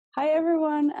Hi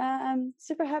everyone, I'm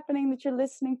super happening that you're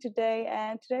listening today.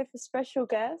 And today I have a special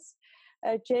guest,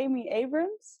 Jamie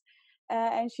Abrams,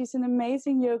 and she's an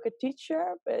amazing yoga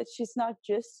teacher. But she's not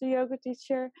just a yoga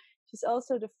teacher; she's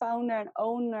also the founder and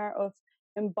owner of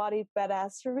Embodied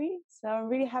Badassery. So I'm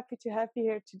really happy to have you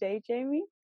here today, Jamie.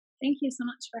 Thank you so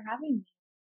much for having me.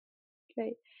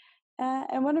 Okay,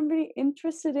 and what I'm really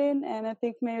interested in, and I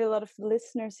think maybe a lot of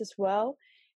listeners as well,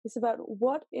 is about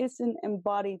what is an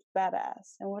embodied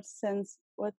badass and what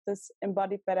does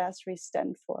embodied badassery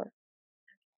stand for?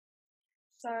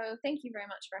 So, thank you very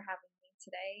much for having me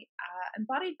today.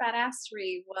 Embodied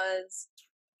Badassery was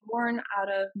born out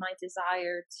of my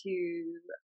desire to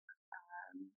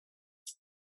um,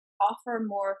 offer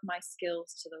more of my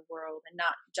skills to the world and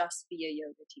not just be a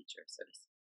yoga teacher, so to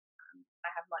speak. I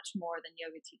have much more than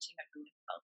yoga teaching under my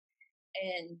belt.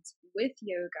 And with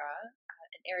yoga,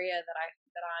 an area that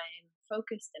I'm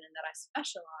focused in and that I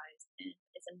specialize in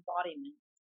is embodiment.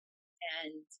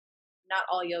 And not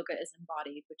all yoga is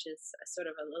embodied, which is a sort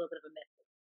of a little bit of a myth.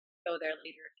 Go there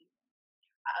later if you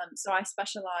want. So I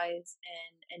specialize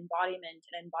in embodiment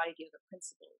and embodied yoga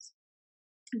principles.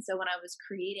 And so when I was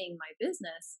creating my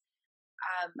business,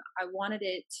 I wanted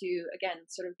it to, again,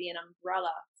 sort of be an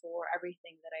umbrella for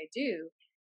everything that I do.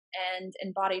 And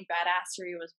embodied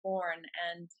badassery was born.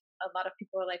 And a lot of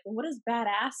people are like, well, what does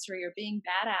badassery or being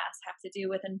badass have to do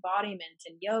with embodiment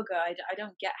and yoga? I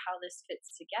don't get how this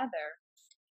fits together.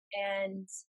 And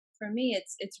for me,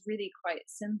 it's really quite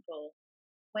simple.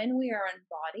 When we are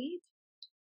embodied,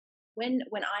 when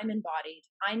I'm embodied,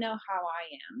 I know how I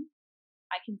am.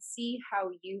 I can see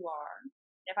how you are.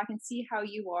 If I can see how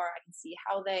you are, I can see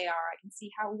how they are. I can see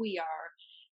how we are.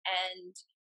 And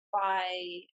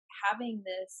by having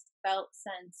this felt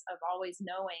sense of always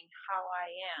knowing how I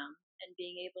am and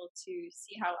being able to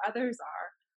see how others are,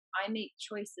 I make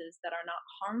choices that are not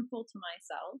harmful to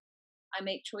myself. I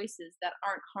make choices that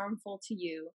aren't harmful to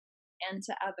you and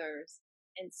to others.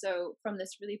 And so, from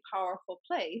this really powerful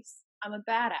place, I'm a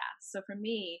badass. So, for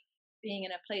me, being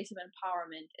in a place of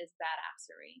empowerment is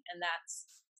badassery. And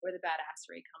that's where the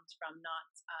badassery comes from, not,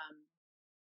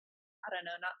 I don't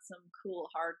know, not some cool,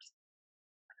 hard,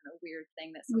 I don't know, weird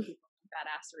thing that some people think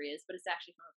badassery is, but it's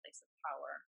actually from a place of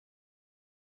power.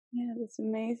 Yeah, that's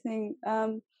amazing.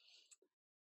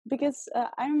 Because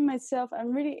I'm myself,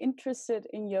 I'm really interested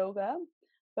in yoga,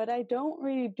 but I don't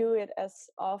really do it as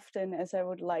often as I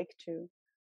would like to.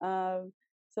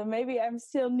 So maybe I'm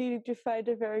still needing to find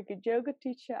a very good yoga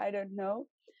teacher. I don't know.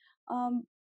 Um,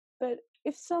 but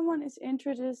if someone is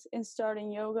interested in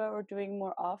starting yoga or doing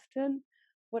more often,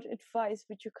 what advice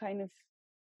would you kind of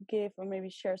give, or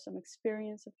maybe share some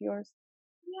experience of yours?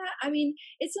 Yeah, I mean,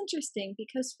 it's interesting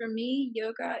because for me,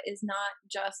 yoga is not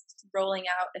just rolling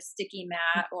out a sticky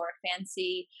mat or a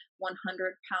fancy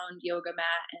 100-pound yoga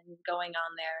mat and going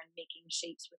on there and making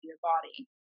shapes with your body.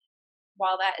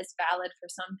 While that is valid for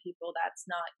some people, that's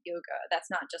not yoga.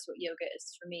 That's not just what yoga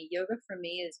is for me. Yoga for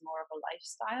me is more of a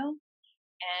lifestyle,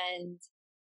 and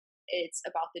it's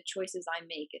about the choices I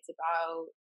make. It's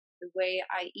about the way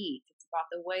I eat. It's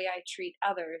about the way I treat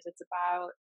others. It's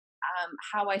about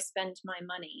how I spend my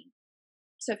money.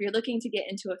 So if you're looking to get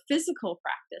into a physical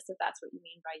practice, if that's what you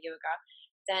mean by yoga,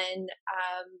 then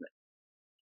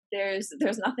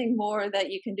there's nothing more that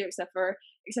you can do except for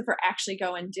actually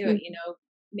go and do it. Mhm.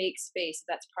 Make space.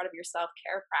 That's part of your self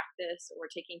care practice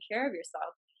or taking care of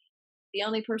yourself. The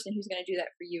only person who's going to do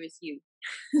that for you is you.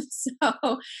 So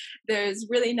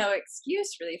there's really no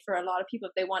excuse really for a lot of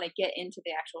people if they want to get into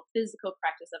the actual physical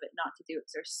practice of it not to do it.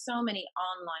 'Cause there's so many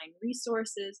online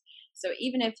resources. So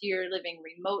even if you're living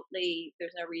remotely,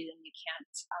 there's no reason you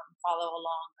can't follow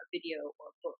along a video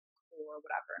or book or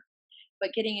whatever.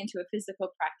 But getting into a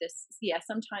physical practice, yeah,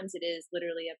 sometimes it is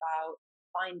literally about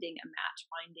finding a match,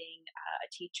 finding a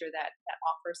teacher that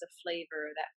offers a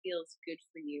flavor that feels good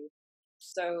for you.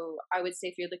 So I would say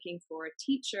if you're looking for a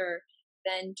teacher,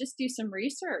 then just do some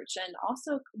research and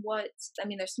also there's so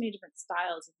many different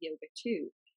styles of yoga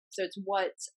too. So it's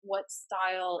what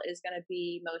style is going to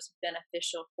be most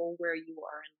beneficial for where you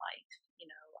are in life.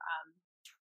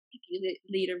 If you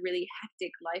lead a really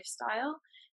hectic lifestyle,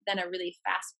 then a really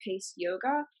fast paced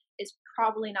yoga is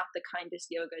probably not the kindest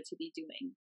yoga to be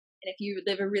doing. And if you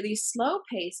live a really slow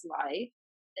paced life,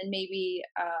 then maybe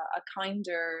a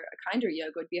kinder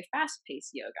yoga would be a fast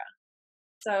paced yoga.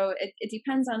 So it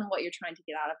depends on what you're trying to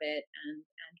get out of it and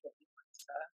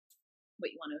what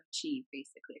you want to achieve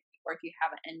basically, or if you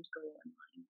have an end goal in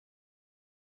mind.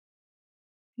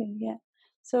 Okay, yeah.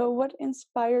 So, what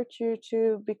inspired you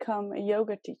to become a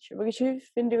yoga teacher? Because you've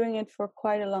been doing it for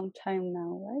quite a long time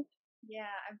now, right?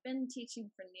 Yeah, I've been teaching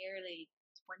for nearly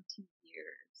 20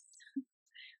 years.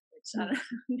 which I don't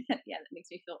know, yeah, that makes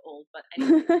me feel old. But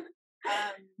anyway,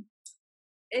 um,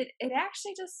 it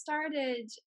actually just started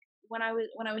when I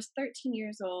was 13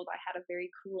 years old. I had a very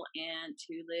cool aunt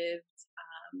who lived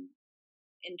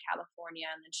in California,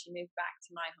 and then she moved back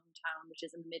to my hometown, which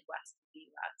is in the Midwest of the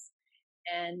U.S.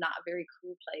 and not a very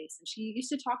cool place. And she used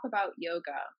to talk about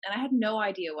yoga, and I had no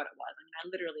idea what it was. I mean,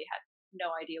 I literally had no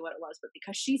idea what it was, but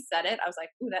because she said it, I was like,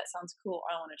 "Ooh, that sounds cool.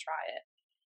 I want to try it."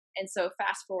 And so,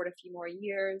 fast forward a few more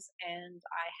years, and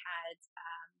I had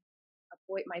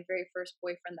my very first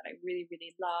boyfriend that I really,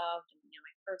 really loved, and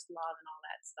my first love and all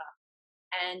that stuff.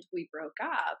 And we broke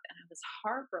up, and I was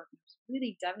heartbroken. I was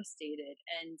really devastated,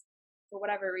 and for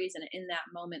whatever reason, in that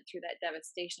moment, through that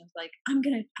devastation, I was like, I'm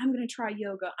gonna try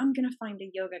yoga. I'm gonna find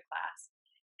a yoga class.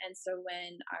 And so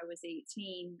when I was 18,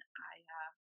 I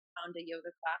found a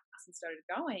yoga class and started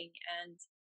going, and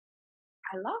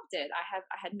I loved it. I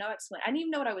had no explanation. I didn't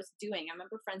even know what I was doing. I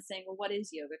remember friends saying, "Well, what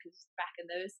is yoga?" Because back in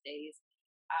those days,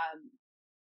 um,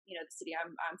 the city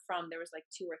I'm from, there was like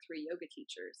two or three yoga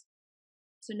teachers,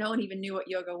 so no one even knew what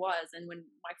yoga was. And when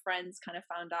my friends kind of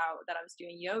found out that I was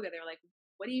doing yoga, they were like,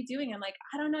 "What are you doing?" I'm like,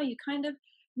 "I don't know. You kind of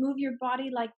move your body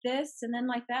like this and then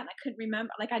like that." And I couldn't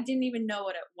remember. Like, I didn't even know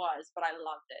what it was, but I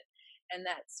loved it. And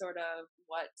that's sort of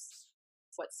what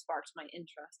sparked my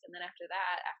interest. And then after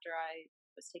that, after I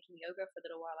was taking yoga for a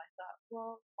little while, I thought,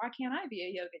 well, why can't I be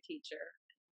a yoga teacher?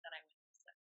 And then I went to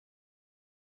study.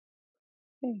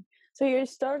 Okay. So you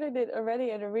started it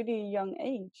already at a really young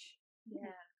age.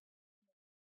 Yeah.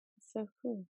 So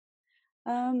cool.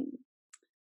 Um,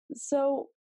 so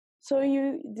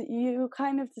you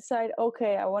kind of decide,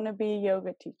 okay, I want to be a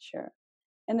yoga teacher,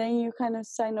 and then you kind of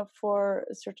sign up for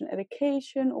a certain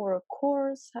education or a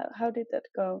course. How did that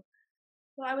go?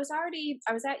 Well, I was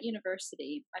at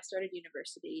university. I started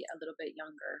university a little bit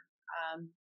younger.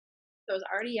 So I was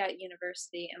already at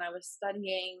university, and I was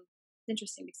studying. It's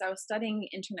interesting because I was studying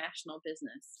international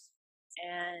business,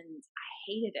 and I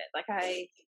hated it. Like,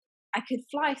 I could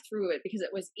fly through it because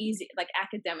it was easy. Like,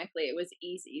 academically, it was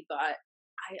easy, but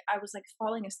I was like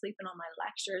falling asleep in all my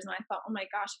lectures, and I thought, oh my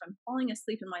gosh, if I'm falling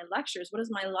asleep in my lectures, what is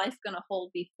my life going to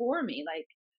hold before me? Like,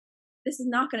 this is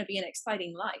not going to be an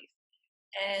exciting life.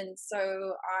 And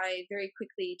so I very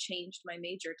quickly changed my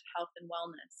major to health and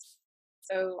wellness.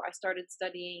 So I started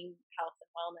studying health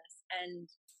and wellness.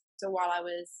 And so while I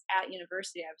was at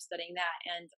university, I was studying that,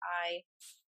 and I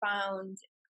found,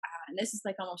 and this is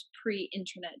like almost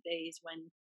pre-internet days,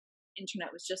 when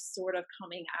internet was just sort of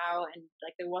coming out, and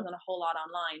like there wasn't a whole lot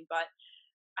online, but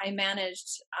I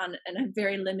managed in a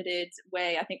very limited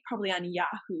way, I think probably on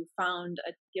Yahoo, found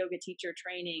a yoga teacher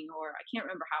training, or I can't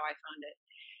remember how I found it.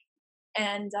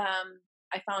 And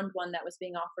I found one that was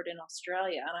being offered in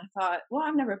Australia, and I thought, well,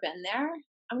 I've never been there.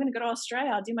 I'm going to go to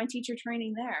Australia. I'll do my teacher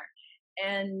training there.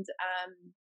 And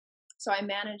so I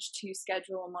managed to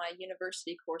schedule my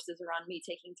university courses around me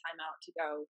taking time out to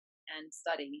go and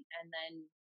study. And then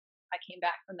I came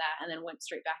back from that, and then went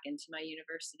straight back into my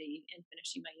university and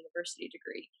finishing my university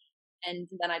degree. And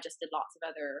then I just did lots of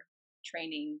other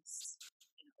trainings,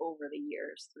 over the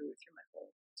years through my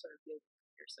whole sort of yoga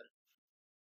career. So,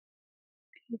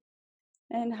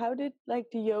 And how did like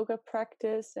the yoga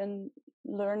practice and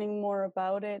learning more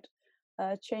about it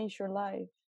change your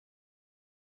life?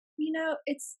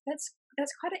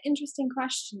 that's quite an interesting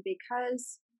question,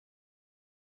 because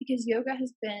yoga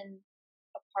has been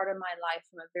a part of my life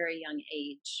from a very young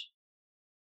age.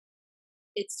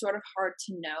 It's sort of hard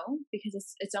to know because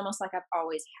it's almost like I've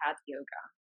always had yoga.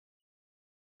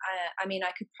 I mean,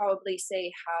 I could probably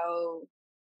say how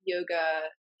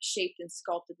yoga shaped and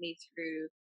sculpted me through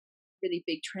really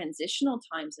big transitional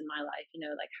times in my life.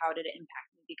 Like, how did it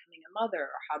impact me becoming a mother,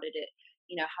 or how did it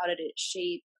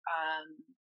shape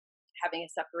having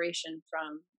a separation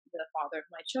from the father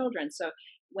of my children? So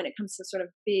when it comes to sort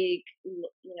of big,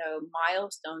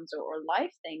 milestones or life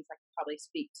things, I could probably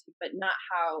speak to, but not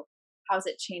how's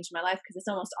it changed my life, because it's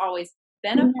almost always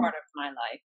been a part of my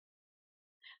life.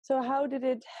 So how did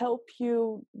it help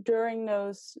you during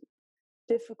those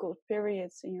difficult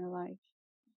periods in your life?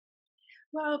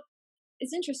 Well,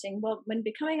 it's interesting. Well, when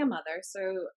becoming a mother, so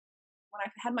when I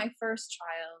had my first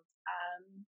child,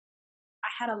 I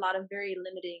had a lot of very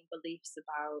limiting beliefs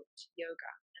about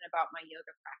yoga and about my yoga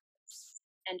practice.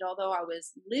 And although I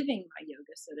was living my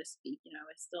yoga, so to speak, I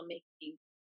was still making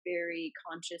very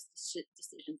conscious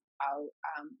decisions about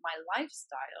my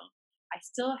lifestyle. I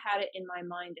still had it in my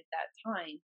mind at that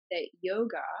time that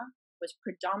yoga was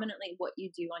predominantly what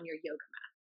you do on your yoga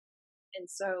mat. And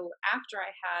so after I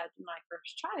had my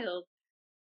first child,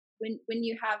 when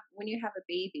you have a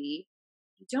baby,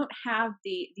 you don't have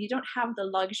the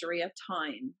luxury of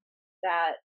time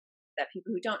that that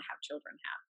people who don't have children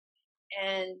have.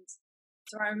 And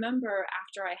so I remember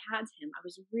after I had him, I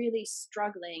was really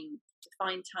struggling to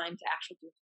find time to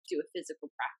actually do a physical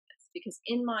practice, because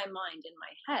in my mind, in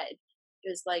my head, it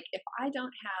was like, if I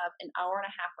don't have an hour and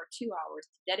a half or 2 hours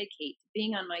to dedicate to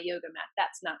being on my yoga mat,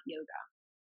 that's not yoga.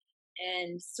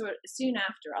 And so soon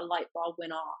after, a light bulb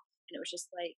went off, and it was just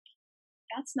like,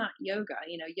 that's not yoga.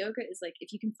 Yoga is like,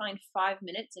 if you can find 5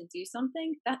 minutes and do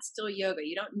something, that's still yoga.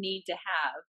 You don't need to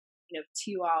have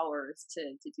 2 hours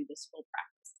to do this full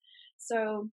practice.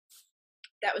 So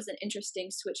that was an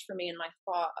interesting switch for me in my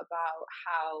thought about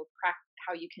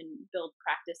how you can build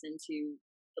practice into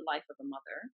the life of a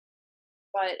mother.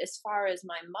 But as far as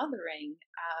my mothering,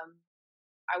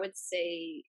 I would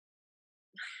say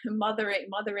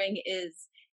mothering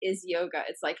is yoga.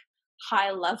 It's like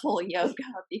high level yoga,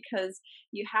 because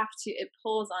it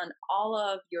pulls on all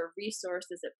of your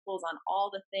resources. It pulls on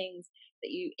all the things that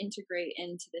you integrate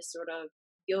into this sort of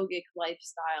yogic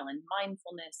lifestyle, and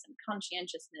mindfulness and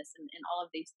conscientiousness, and all of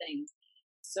these things.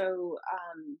 So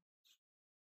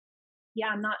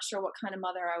I'm not sure what kind of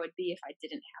mother I would be if I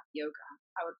didn't have yoga.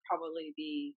 I would probably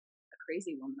be a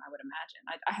crazy woman, I would imagine.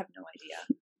 I have no idea.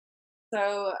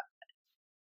 So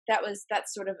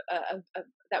that's sort of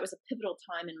that was a pivotal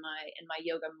time in my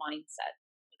yoga mindset,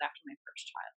 was after my first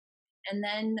child. And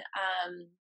then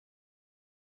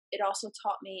it also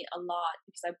taught me a lot,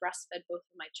 because I breastfed both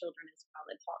of my children as well.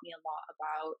 It taught me a lot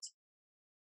about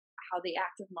how the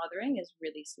act of mothering is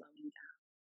really slowing down.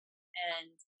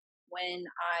 And when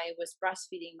I was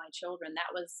breastfeeding my children,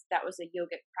 that was a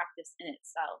yogic practice in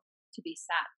itself, to be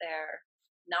sat there,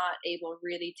 not able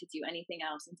really to do anything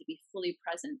else, and to be fully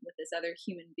present with this other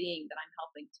human being that I'm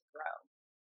helping to grow.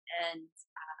 And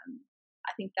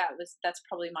I think that's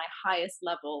probably my highest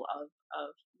level of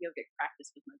yogic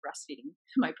practice, with my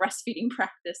breastfeeding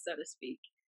practice, so to speak.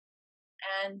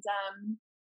 And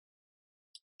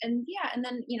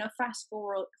then fast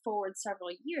forward several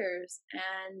years,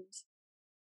 and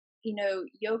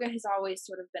yoga has always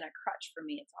sort of been a crutch for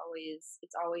me. It's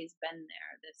always been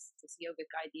there, this yogic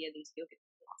idea, these yogic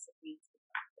philosophies, the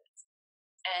practice.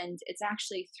 And it's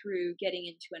actually through getting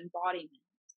into embodiment.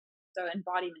 So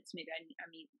embodiments, maybe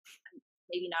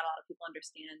maybe not a lot of people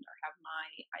understand or have my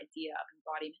idea of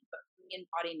embodiment, but for me,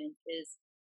 embodiment is,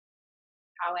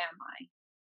 how am I?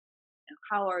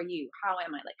 How are you? How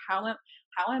am I? Like, how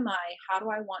am I? How do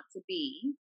I want to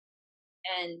be?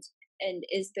 And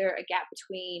is there a gap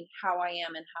between how I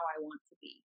am and how I want to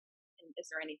be? And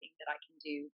is there anything that I can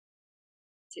do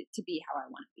to be how I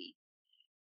want to be?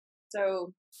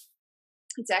 So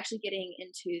it's actually getting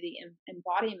into the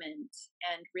embodiment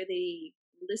and really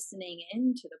listening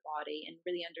into the body and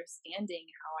really understanding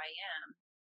how I am,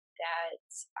 that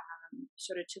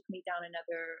sort of took me down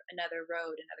another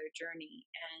road, another journey.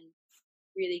 And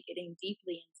really getting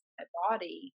deeply into my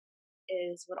body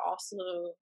is what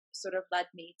also sort of led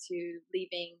me to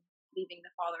leaving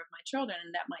the father of my children.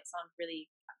 And that might sound really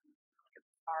like a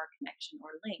far connection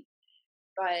or link,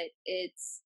 but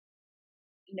it's,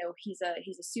 he's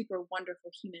a super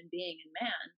wonderful human being and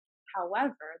man.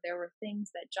 However, there were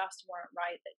things that just weren't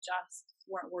right, that just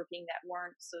weren't working, that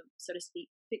weren't, so to speak,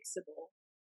 fixable.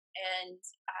 And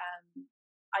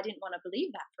I didn't want to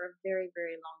believe that for a very,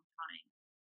 very long time.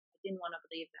 I didn't want to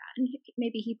believe that. And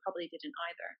maybe he probably didn't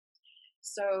either.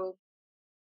 So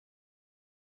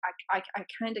I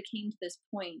kind of came to this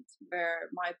point where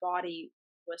my body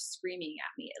was screaming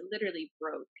at me. It literally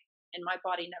broke. And my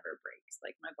body never breaks.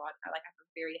 Like, my body, I have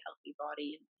a very healthy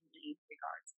body in many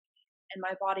regards. And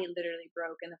my body literally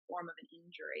broke in the form of an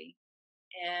injury.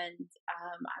 And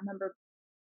I remember,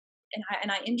 and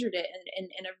I injured it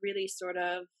in a really sort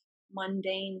of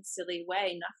mundane, silly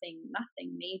way, nothing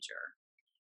major.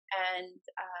 And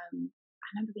I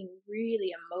remember being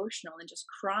really emotional and just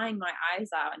crying my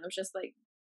eyes out. And it was just like,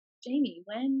 Jamie,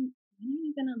 when are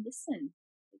you gonna listen?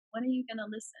 When are you gonna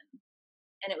listen?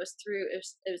 And it was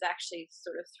actually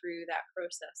sort of through that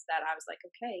process that I was like,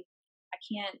 okay, I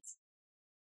can't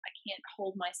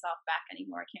hold myself back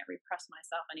anymore. I can't repress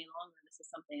myself any longer. This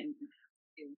is something I'm going to have to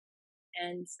do.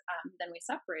 And then we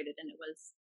separated, and it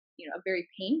was, a very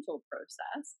painful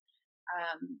process.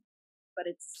 But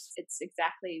it's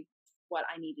exactly what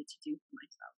I needed to do for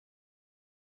myself.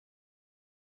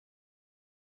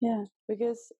 Yeah,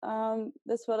 because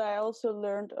that's what I also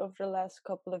learned over the last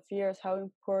couple of years, how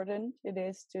important it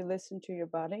is to listen to your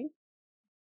body.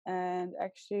 And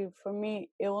actually, for me,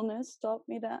 illness taught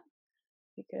me that,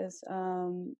 because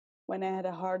when I had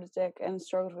a heart attack and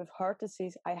struggled with heart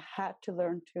disease, I had to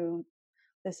learn to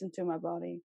listen to my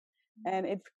body. And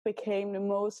it became the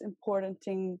most important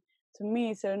thing to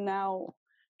me. So now,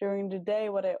 during the day,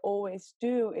 what I always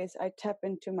do is I tap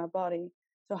into my body.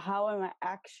 So how am I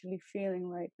actually feeling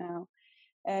right now?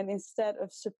 And instead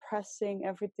of suppressing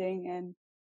everything, and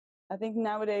I think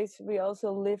nowadays we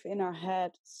also live in our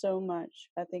head so much.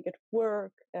 I think at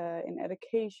work, in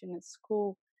education, at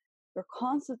school, we're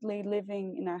constantly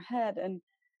living in our head, and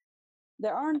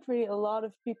there aren't really a lot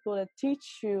of people that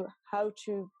teach you how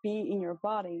to be in your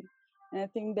body. And I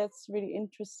think that's really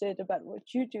interesting about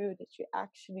what you do, that you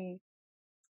actually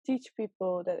teach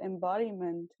people that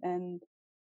embodiment. And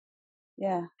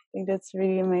yeah, I think that's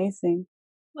really amazing.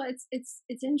 Well, it's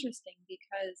interesting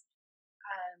because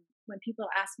when people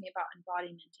ask me about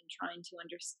embodiment and trying to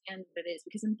understand what it is,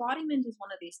 because embodiment is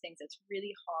one of these things that's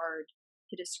really hard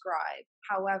to describe.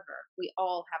 However, we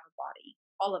all have a body,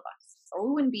 all of us, or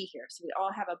we wouldn't be here. So we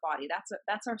all have a body.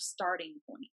 That's our starting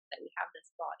point, that we have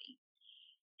this body,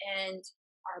 and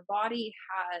our body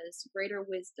has greater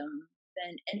wisdom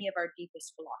than any of our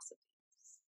deepest philosophies.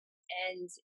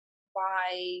 And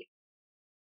by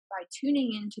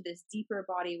tuning into this deeper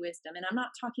body wisdom, and I'm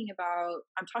talking about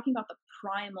the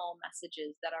primal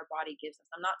messages that our body gives us.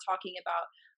 I'm not talking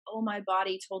about, oh, my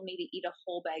body told me to eat a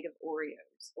whole bag of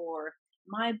Oreos, or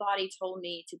my body told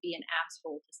me to be an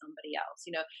asshole to somebody else.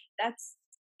 That's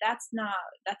not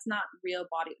real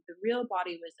body. The real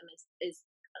body wisdom is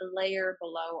a layer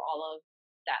below all of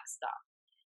that stuff.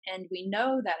 And we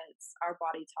know that it's our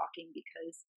body talking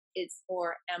because it's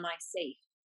for, am I safe?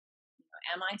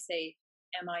 Am I safe?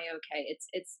 Am I okay?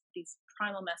 It's these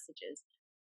primal messages.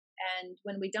 And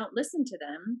when we don't listen to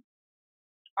them,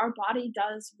 our body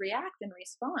does react and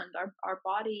respond. Our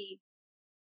body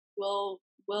will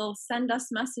send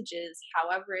us messages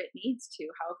however it needs to,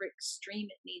 however extreme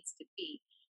it needs to be.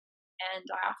 And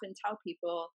I often tell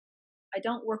people, I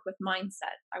don't work with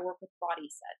mindset. I work with body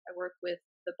set. I work with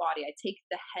the body. I take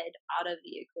the head out of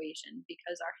the equation,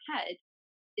 because our head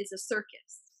is a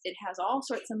circus. It has all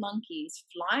sorts of monkeys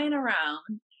flying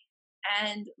around,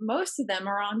 and most of them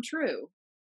are on true.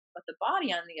 But the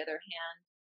body, on the other hand,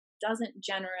 doesn't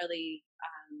generally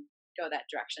go that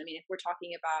direction. I mean, if we're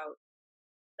talking about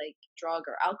like drug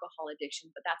or alcohol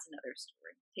addiction, but that's another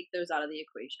story. Take those out of the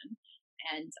equation,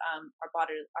 and our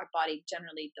body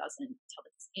generally doesn't tell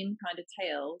the same kind of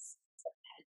tales that the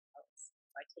head tells. So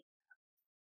I take.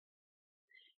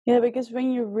 Yeah, because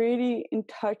when you're really in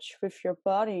touch with your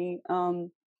body,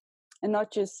 and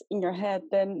not just in your head,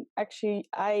 then actually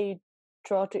I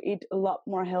try to eat a lot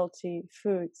more healthy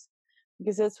foods,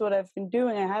 because that's what I've been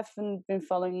doing. I haven't been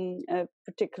following a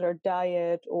particular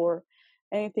diet or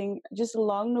anything. Just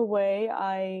along the way,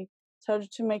 I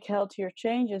started to make healthier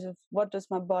changes of what does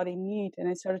my body need, and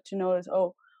I started to notice,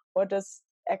 oh, what does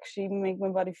actually make my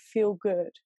body feel good?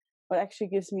 What actually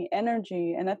gives me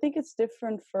energy? And I think it's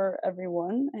different for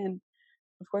everyone. And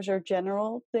of course, there are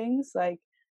general things like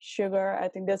sugar. I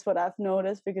think that's what I've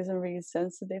noticed, because I'm really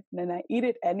sensitive. And then I eat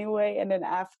it anyway, and then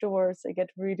afterwards I get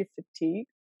really fatigued.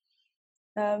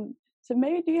 So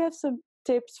maybe do you have some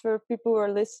tips for people who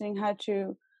are listening, how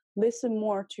to listen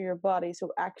more to your body?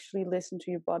 So actually listen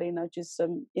to your body, not just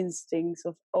some instincts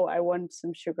of, oh, I want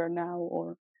some sugar now,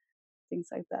 or things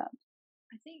like that.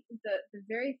 I think the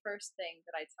very first thing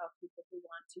that I tell people who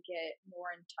want to get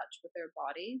more in touch with their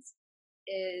bodies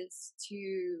is to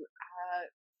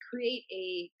create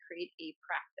a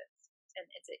practice, and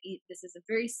this is a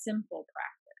very simple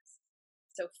practice.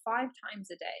 So 5 times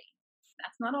a day,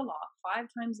 that's not a lot. 5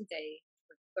 times a day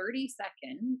for 30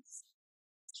 seconds,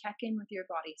 check in with your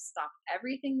body. Stop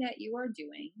everything that you are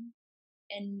doing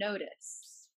and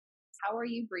notice, how are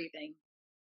you breathing?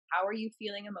 How are you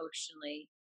feeling emotionally?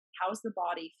 How's the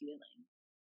body feeling?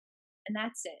 And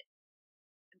that's it.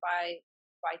 And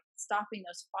by stopping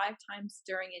those 5 times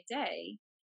during a day,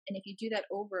 and if you do that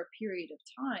over a period of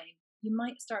time, you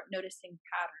might start noticing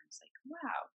patterns like,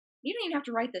 wow, you don't even have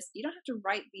to write this. You don't have to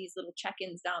write these little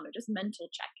check-ins down. They're just mental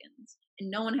check-ins,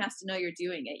 and no one has to know you're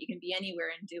doing it. You can be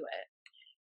anywhere and do it.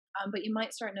 But you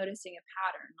might start noticing a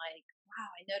pattern like, wow,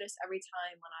 I notice every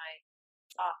time when I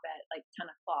stop at like 10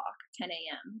 o'clock, 10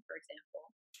 a.m., for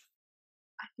example,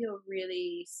 I feel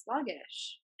really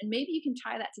sluggish. And maybe you can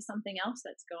tie that to something else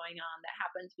that's going on that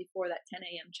happens before that 10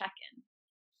 a.m. check in.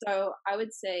 So I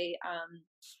would say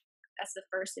that's the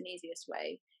first and easiest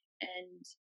way. And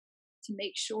to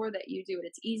make sure that you do it,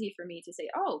 it's easy for me to say,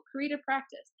 oh, create a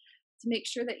practice. To make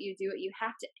sure that you do it, you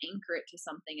have to anchor it to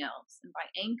something else. And by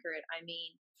anchor it, I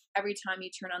mean every time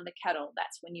you turn on the kettle,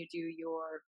 that's when you do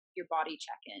your body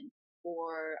check in.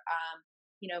 Or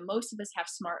most of us have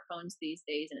smartphones these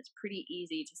days, and it's pretty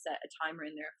easy to set a timer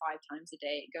in there 5 times a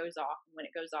day. It goes off, and when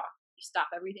it goes off, you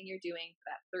stop everything you're doing for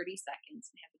that 30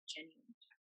 seconds and have a genuine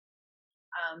check.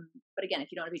 But again,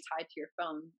 if you don't want to be tied to your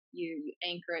phone, you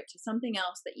anchor it to something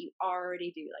else that you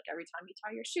already do, like every time you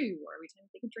tie your shoe, or every time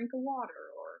you take a drink of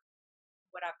water, or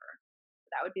whatever.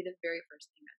 That would be the very first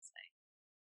thing I'd say.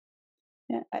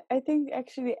 Yeah, I think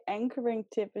actually the anchoring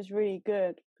tip is really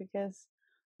good because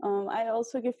I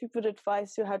also give people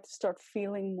advice to how to start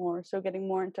feeling more, so getting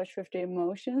more in touch with the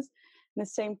emotions in the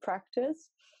same practice.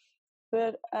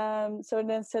 But so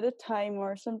then set a time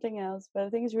or something else. But I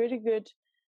think it's really good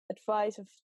advice of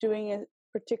doing a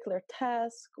particular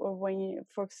task, or when you,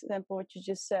 for example, what you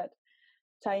just said,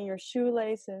 tying your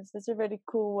shoelaces. That's a really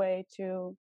cool way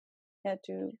to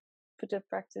put that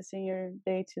practice in your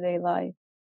day-to-day life.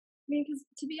 I mean, because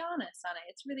to be honest, Anna,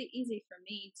 it's really easy for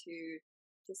me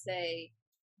to say,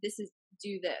 this is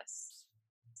do this.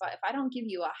 But if I don't give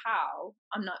you a how,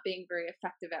 I'm not being very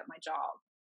effective at my job.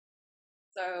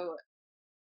 So,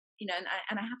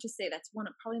 and I have to say that's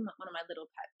probably one of my little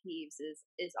pet peeves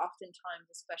is oftentimes,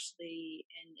 especially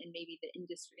in maybe the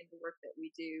industry and the work that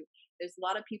we do, there's a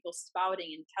lot of people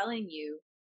spouting and telling you,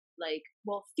 like,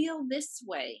 well, feel this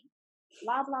way,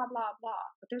 blah blah blah blah,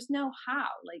 but there's no how.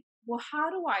 Like, well, how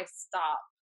do I stop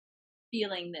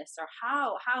feeling this, or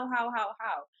how?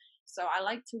 So I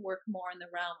like to work more in the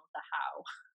realm of the how.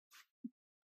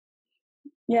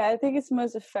 Yeah, I think it's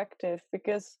most effective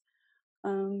because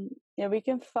yeah, we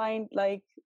can find like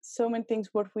so many things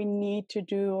what we need to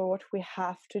do or what we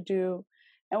have to do,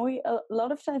 and we a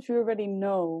lot of times we already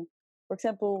know. For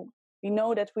example, we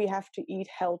know that we have to eat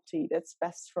healthy, that's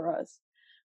best for us,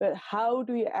 but how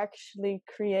do you actually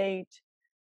create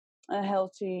a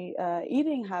healthy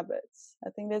eating habits?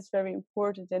 I think that's very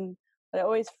important, and what I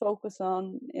always focus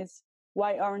on is,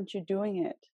 why aren't you doing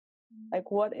it? Like,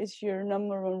 what is your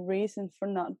number one reason for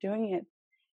not doing it?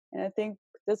 And I think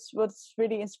that's what's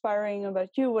really inspiring about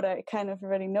you, what I kind of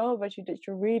already know about you, that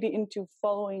you're really into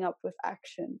following up with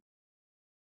action.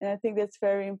 And I think that's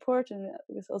very important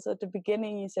because also at the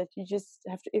beginning you said you just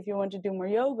have to, if you want to do more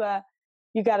yoga,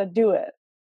 you got to do it.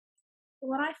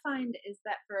 What I find is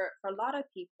that for a lot of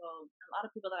people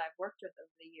that I've worked with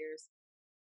over the years,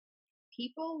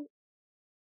 people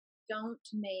don't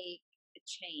make a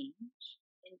change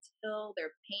until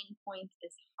their pain point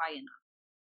is high enough.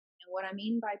 And what I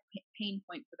mean by pain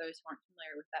point, for those who aren't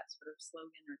familiar with that sort of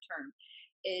slogan or term,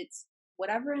 it's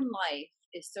whatever in life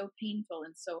is so painful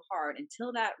and so hard, until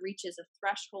that reaches a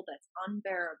threshold that's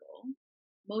unbearable,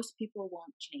 most people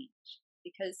won't change.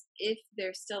 Because if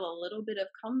there's still a little bit of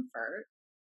comfort,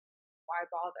 why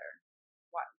bother?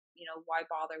 Why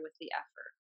bother with the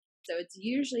effort? So it's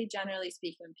usually, generally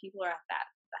speaking, when people are at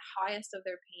the highest of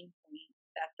their pain point,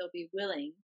 that they'll be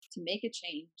willing to make a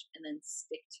change and then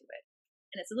stick to it.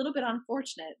 And it's a little bit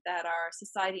unfortunate that our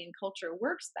society and culture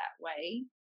works that way,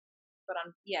 but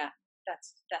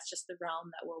that's just the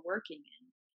realm that we're working in.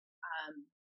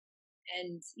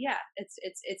 And yeah, it's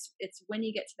when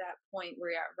you get to that point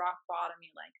where you're at rock bottom,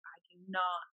 you're like, I do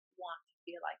not want to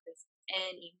feel like this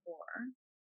anymore,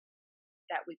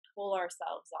 that we pull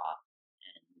ourselves off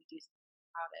and we do something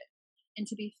about it. And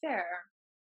to be fair,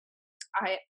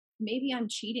 I'm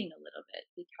cheating a little bit,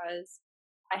 because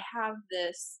I have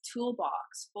this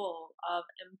toolbox full of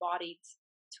embodied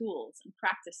tools and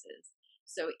practices.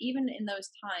 So even in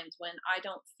those times when I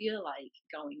don't feel like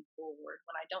going forward,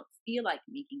 when I don't feel like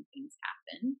making things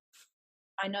happen,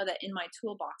 I know that in my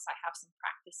toolbox I have some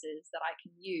practices that I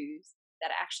can use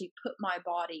that actually put my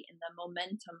body in the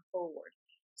momentum forward.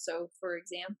 So, for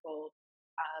example,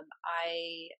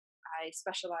 I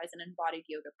specialize in embodied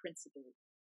yoga principles,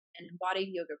 and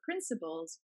embodied yoga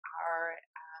principles are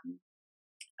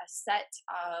a set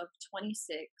of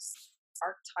 26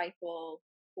 archetypal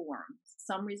forms.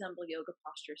 Some resemble yoga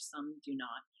postures, some do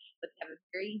not, but they have a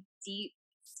very deep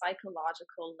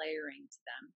psychological layering to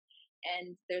them. And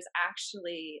there's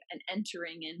actually an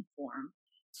entering in form.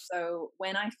 So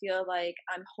when I feel like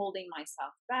I'm holding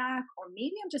myself back, or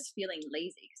maybe I'm just feeling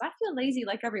lazy, because I feel lazy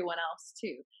like everyone else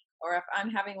too, or if I'm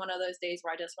having one of those days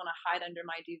where I just want to hide under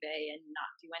my duvet and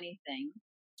not do anything,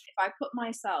 if I put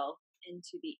myself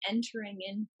into the entering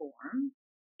in form,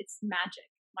 it's magic.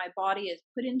 My body is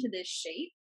put into this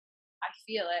shape, I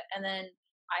feel it, and then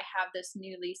I have this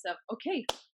new lease of, okay,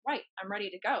 right, I'm ready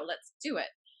to go, let's do it.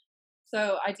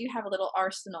 So I do have a little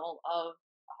arsenal of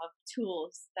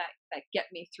tools that get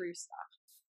me through stuff.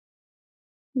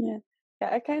 Yeah. Yeah,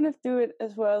 I kind of do it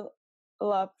as well a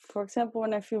lot. For example,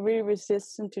 when I feel really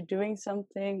resistant to doing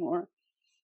something or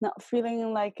not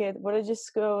feeling like it, but I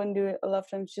just go and do it a lot of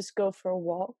times, just go for a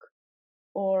walk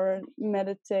or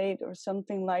meditate or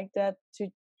something like that. To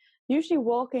usually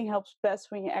walking helps best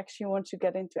when you actually want to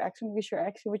get into action, because you're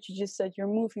actually, what you just said, you're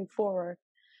moving forward.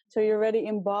 So you're already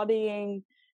embodying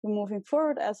the moving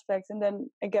forward aspects, and then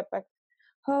I get back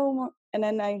home and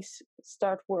then I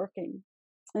start working,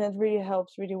 and it really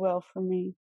helps really well for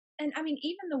me. And I mean,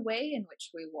 even the way in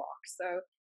which we walk. So,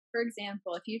 for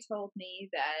example, if you told me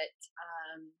that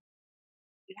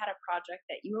you had a project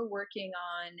that you were working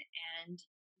on and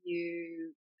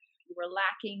you were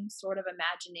lacking sort of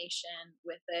imagination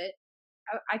with it,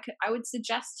 I would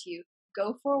suggest to you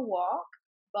go for a walk,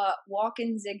 but walk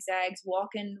in zigzags, walk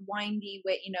in windy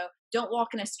way. Don't walk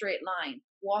in a straight line.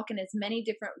 Walk in as many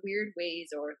different weird ways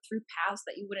or through paths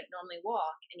that you wouldn't normally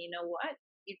walk. And you know what?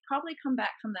 You'd probably come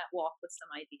back from that walk with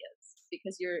some ideas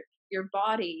because your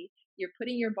body, you're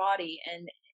putting your body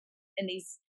in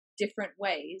these different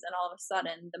ways, and all of a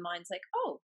sudden the mind's like,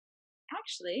 oh,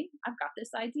 actually, I've got this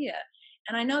idea.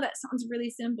 And I know that sounds really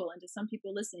simple, and to some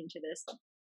people listening to this,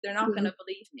 they're not going Mhm. to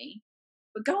believe me.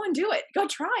 But go and do it. Go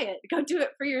try it. Go do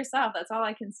it for yourself. That's all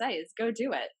I can say is go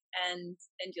do it, and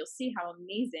you'll see how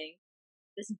amazing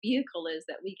this vehicle is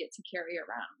that we get to carry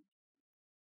around.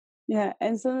 Yeah,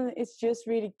 and so it's just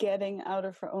really getting out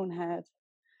of our own head,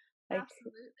 like,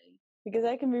 Absolutely. because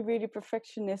I can be really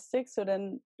perfectionistic, so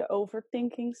then the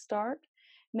overthinking start,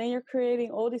 and then you're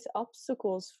creating all these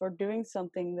obstacles for doing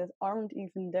something that aren't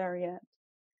even there yet,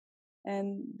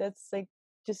 and that's like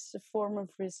just a form of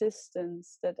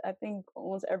resistance that I think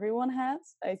almost everyone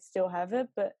has. I still have it,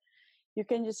 but you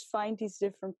can just find these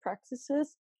different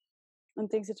practices and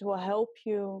things that will help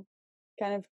you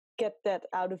kind of get that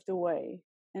out of the way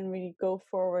and really go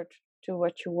forward to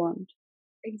what you want.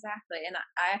 Exactly. And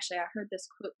I heard this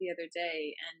quote the other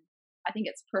day, and I think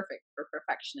it's perfect for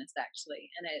perfectionists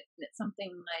actually. And it's something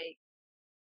like,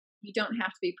 you don't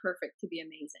have to be perfect to be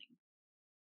amazing.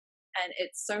 And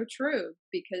it's so true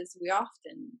because we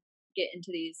often get into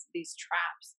these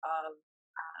traps of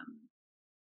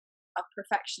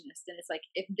perfectionist, and it's like,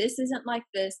 if this isn't like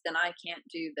this, then I can't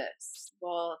do this.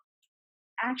 Well,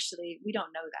 actually, we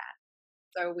don't know that,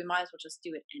 so we might as well just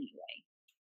do it anyway.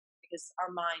 Because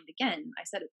our mind, again,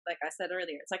 like I said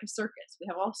earlier, it's like a circus. We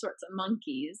have all sorts of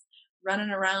monkeys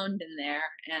running around in there,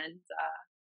 and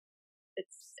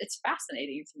it's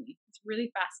fascinating to me. It's really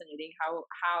fascinating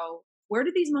how where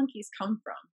do these monkeys come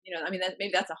from? I mean,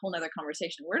 maybe that's a whole nother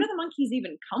conversation. Where do the monkeys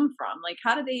even come from? Like,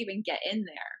 how did they even get in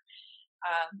there?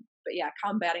 But yeah,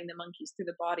 combating the monkeys through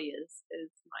the body is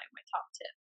my top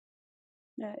tip.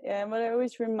 Yeah, yeah. And what I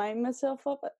always remind myself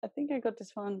of, I think I got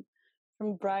this one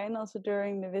from Brian also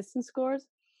during the business course,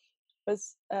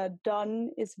 was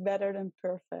done is better than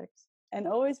perfect. And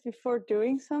always before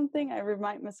doing something, I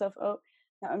remind myself, oh,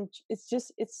 now I think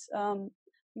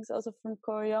it's also from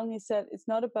Corey Young. He said it's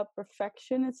not about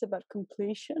perfection; it's about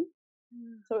completion.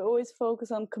 Mm. So I always focus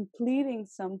on completing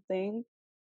something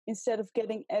instead of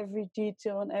getting every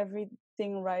detail and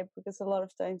everything right, because a lot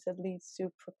of times that leads to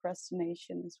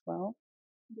procrastination as well.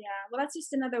 Yeah, well, that's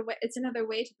just another way. It's another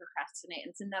way to procrastinate.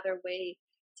 It's another way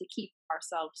to keep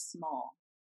ourselves small.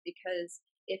 Because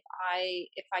if I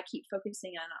keep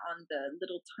focusing on the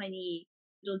little tiny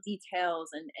little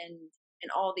details and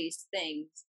all these things,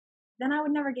 then I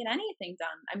would never get anything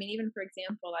done. I mean, even for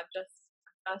example, I've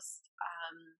just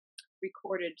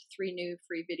recorded 3 new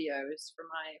free videos for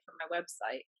my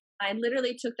website. I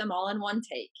literally took them all in one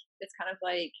take. It's kind of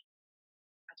like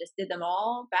I just did them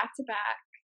all back to back,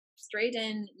 straight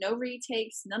in, no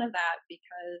retakes, none of that,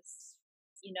 because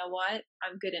you know what?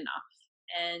 I'm good enough.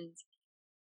 And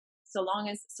so long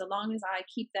as I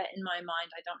keep that in my mind,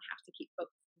 I don't have to keep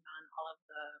focusing on all of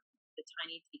the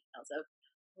tiny details of,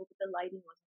 oh, but the lighting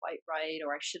wasn't quite right,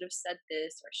 or I should have said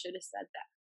this, or I should have said that.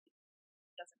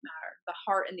 It doesn't matter. The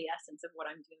heart and the essence of what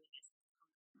I'm doing is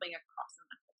coming across in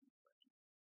that.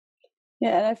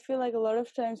 Yeah, and I feel like a lot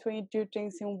of times when you do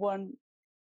things in one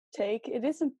take, it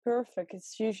isn't perfect.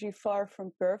 It's usually far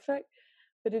from perfect,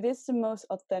 but it is the most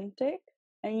authentic,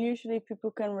 and usually people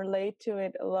can relate to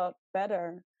it a lot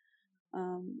better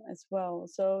as well.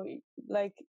 So,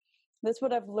 like, that's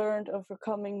what I've learned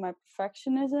overcoming my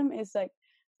perfectionism is like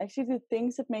actually the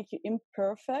things that make you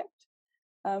imperfect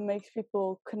makes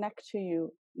people connect to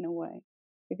you in a way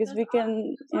because we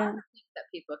can, Those are yeah. the things that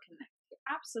people connect to.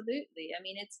 Absolutely. I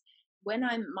mean, it's when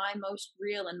I'm my most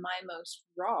real and my most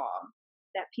raw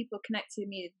that people connect to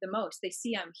me the most. They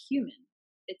see I'm human.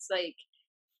 It's like,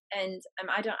 and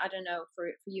I don't know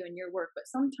for you and your work, but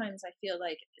sometimes I feel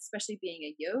like, especially being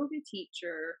a yoga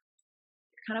teacher,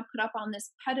 you're kind of put up on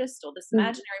this pedestal, this Mm.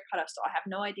 imaginary pedestal. I have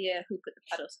no idea who put the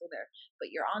pedestal there,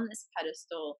 but you're on this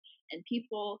pedestal, and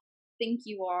people think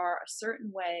you are a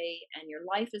certain way, and your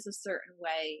life is a certain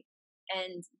way,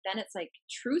 and then it's like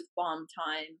truth bomb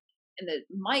time, and the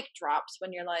mic drops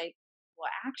when you're like, well,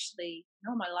 actually,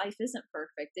 no, my life isn't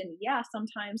perfect. And yeah,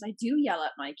 sometimes I do yell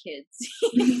at my kids.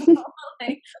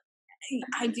 Like,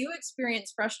 I do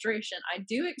experience frustration. I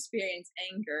do experience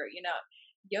anger.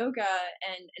 Yoga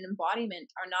and embodiment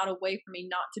are not a way for me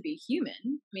not to be human.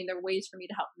 I mean, they're ways for me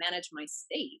to help manage my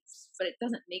states, but it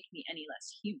doesn't make me any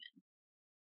less human.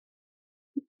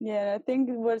 Yeah, I think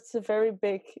what's a very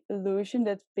big illusion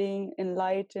that being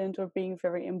enlightened or being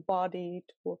very embodied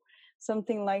or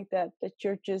something like that, that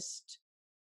you're just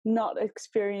not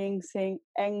experiencing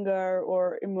anger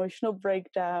or emotional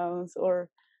breakdowns or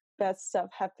bad stuff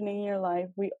happening in your life.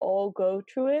 We all go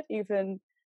through it. Even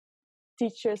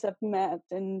teachers I've met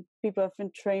and people have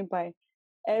been trained by,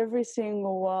 every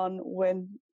single one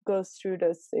when goes through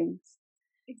those things.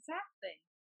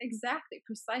 Exactly,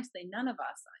 precisely. None of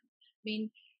us. I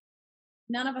mean,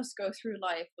 none of us go through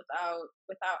life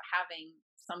without having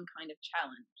some kind of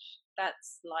challenge.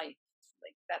 That's life.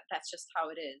 Like that's just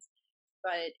how it is.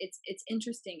 But it's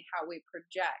interesting how we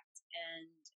project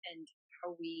and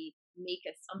how we make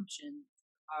assumptions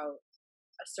about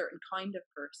a certain kind of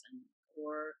person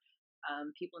or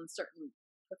people in certain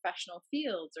professional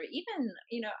fields, or even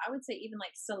I would say even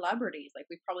like celebrities. Like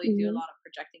we probably do a Mm-hmm. lot of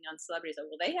projecting on celebrities. Like,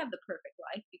 well, they have the perfect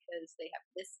life because they have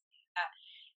this,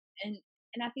 and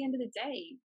and at the end of the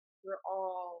day, we're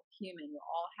all human. We're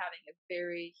all having a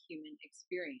very human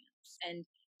experience, and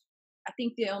I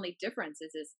think the only difference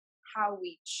is how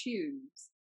we choose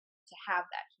to have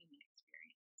that human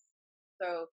experience.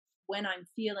 So when I'm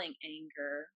feeling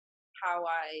anger, how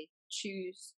I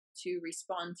choose to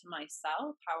respond to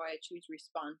myself, how I choose to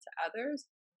respond to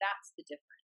others, that's the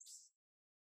difference.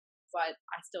 But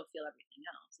I still feel everything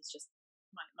else. It's just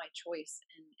my choice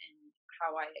and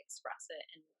how I express it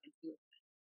and what I do with it.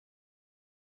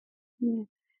 Yeah.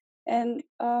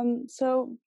 And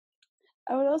so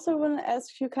I would also want to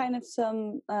ask you kind of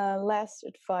some last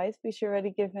advice, because you've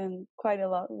already given quite a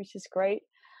lot, which is great.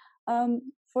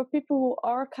 For people who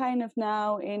are kind of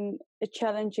now in a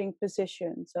challenging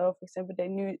position. So, for example, they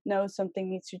know something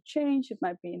needs to change. It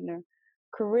might be in their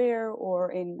career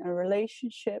or in a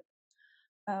relationship.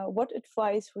 What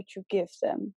advice would you give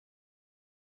them?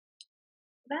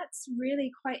 That's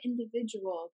really quite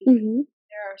individual because Mm-hmm.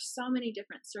 there are so many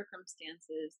different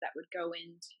circumstances that would go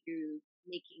into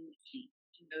making the change.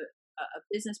 A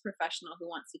business professional who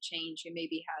wants to change, who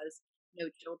maybe has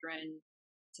no children,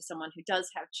 to someone who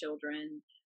does have children,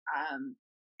 um,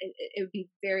 it would be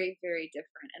very, very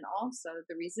different. And also,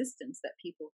 the resistance that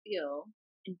people feel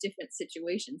in different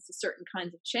situations to certain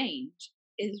kinds of change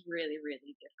is really,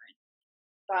 really different.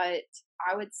 But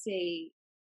I would say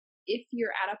if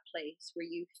you're at a place where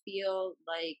you feel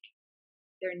like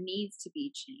there needs to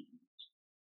be change,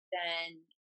 then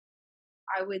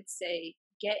I would say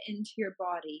get into your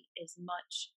body as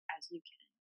much as you can.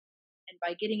 And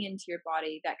by getting into your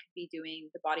body, that could be doing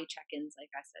the body check-ins,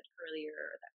 like I said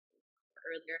earlier.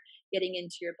 Getting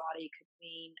into your body could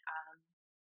mean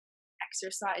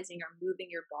exercising or moving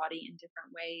your body in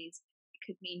different ways. It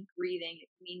could mean breathing. It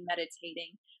could mean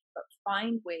meditating. But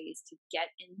find ways to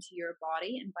get into your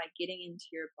body, and by getting into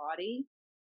your body,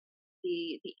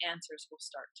 the answers will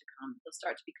start to come. They'll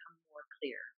start to become more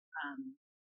clear. And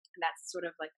that's sort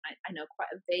of like I know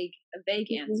quite a vague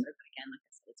Mm-hmm. answer, but again, like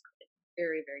I said, it's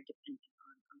very very dependent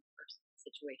on the person's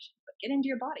situation. But get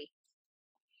into your body.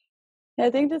 I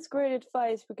think that's great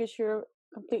advice, because you're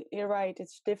completely right.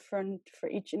 It's different for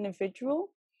each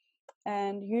individual.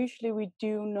 And usually we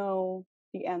do know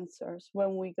the answers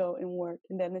when we go inward.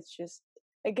 And then it's just,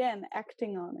 again,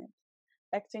 acting on it,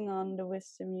 acting on the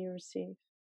wisdom you receive.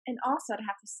 And also, I'd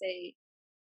have to say,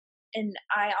 and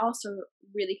I also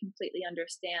really completely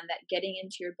understand that getting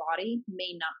into your body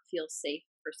may not feel safe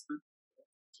for some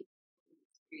people who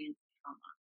experience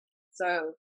trauma.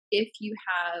 So if you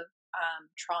have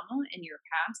trauma in your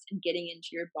past and getting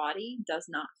into your body does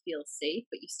not feel safe,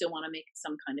 but you still want to make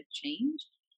some kind of change,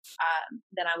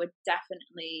 then I would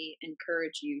definitely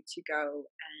encourage you to go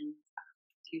and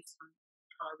do some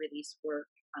trauma release work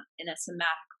in a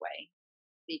somatic way.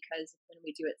 Because when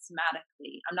we do it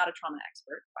somatically, I'm not a trauma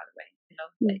expert, by the way. I know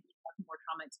that Mm. you have more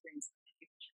trauma experience than I do.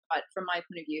 But from my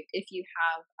point of view, if you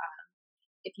have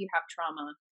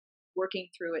trauma,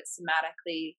 working through it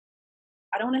somatically,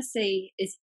 I don't want to say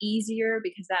is easier,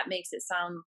 because that makes it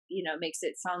sound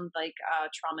like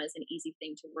trauma is an easy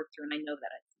thing to work through, and I know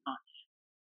that it's not.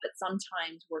 But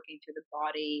sometimes working through the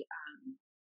body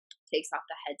takes off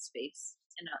the headspace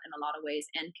in a lot of ways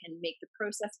and can make the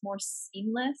process more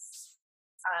seamless.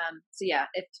 So yeah,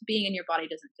 if being in your body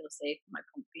doesn't feel safe, my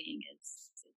point being is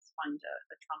find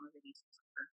a trauma release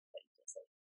worker that you feel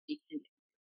safe. You can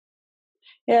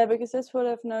Yeah, because that's what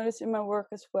I've noticed in my work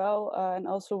as well, and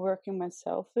also working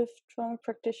myself with trauma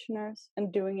practitioners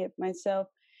and doing it myself,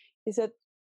 is that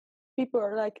people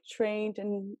are like trained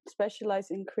and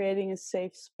specialized in creating a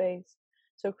safe space.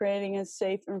 So creating a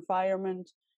safe environment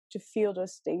to feel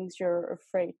those things you're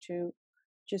afraid to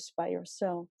just by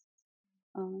yourself.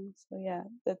 So yeah,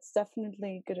 that's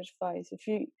definitely good advice. If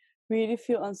you really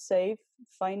feel unsafe,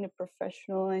 find a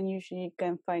professional, and usually you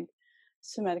can find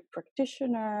somatic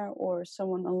practitioner or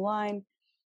someone online.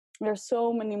 There's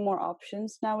so many more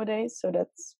options nowadays, so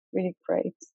that's really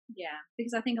great. Yeah,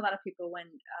 because I think a lot of people when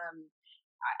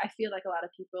I feel like a lot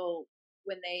of people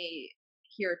when they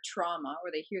hear trauma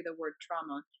or they hear the word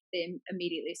trauma, they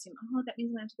immediately assume, oh, that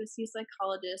means I have to go see a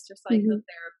psychologist or Hmm.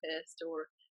 psychotherapist or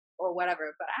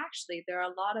whatever. But actually, there are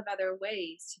a lot of other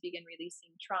ways to begin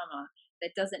releasing trauma.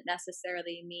 That doesn't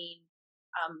necessarily mean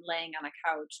laying on a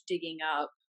couch digging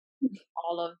up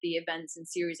all of the events and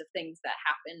series of things that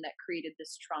happened that created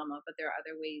this trauma, but there are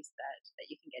other ways that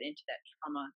you can get into that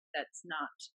trauma that's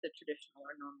not the traditional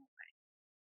or normal way.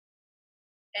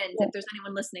 And Yeah. if there's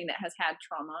anyone listening that has had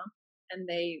trauma and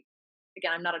they,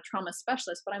 again, I'm not a trauma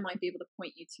specialist, but I might be able to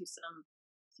point you to some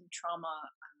trauma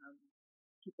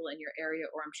people in your area,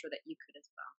 or I'm sure that you could as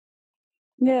well.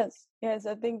 Yes, yes.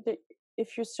 I think that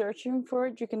if you're searching for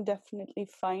it, you can definitely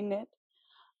find it.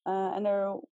 And there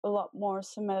are a lot more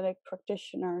somatic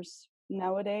practitioners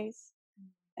nowadays,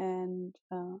 and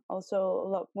also a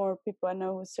lot more people I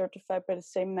know who are certified by the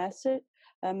same method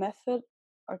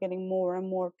are getting more and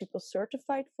more people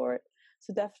certified for it.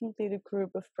 So definitely the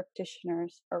group of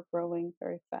practitioners are growing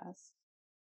very fast.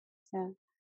 Yeah.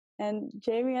 And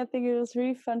Jamie, I think it was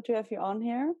really fun to have you on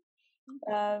here. Thank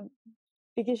you. Uh,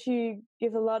 because you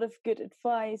give a lot of good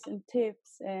advice and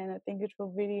tips, and I think it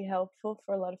will be really helpful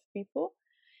for a lot of people.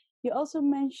 You also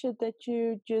mentioned that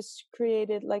you just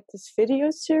created like this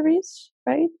video series,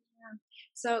 right? Yeah.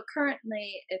 So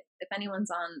currently, if anyone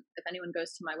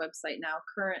goes to my website now,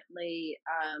 currently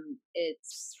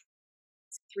it's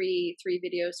three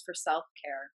videos for self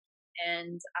care,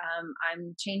 and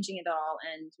I'm changing it all.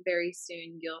 And very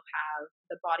soon you'll have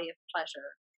the body of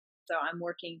pleasure. So I'm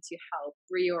working to help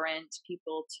reorient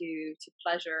people to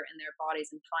pleasure in their bodies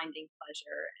and finding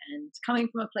pleasure and coming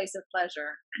from a place of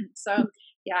pleasure. So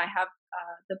yeah, I have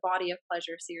the body of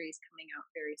pleasure series coming out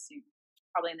very soon,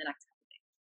 probably in the next couple of days.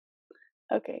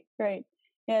 Okay, great.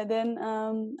 Yeah, then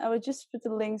I will just put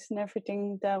the links and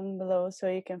everything down below so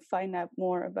you can find out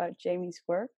more about Jamie's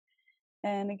work.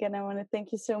 And again, I want to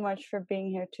thank you so much for being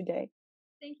here today.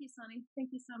 Thank you, Sonny. Thank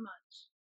you so much.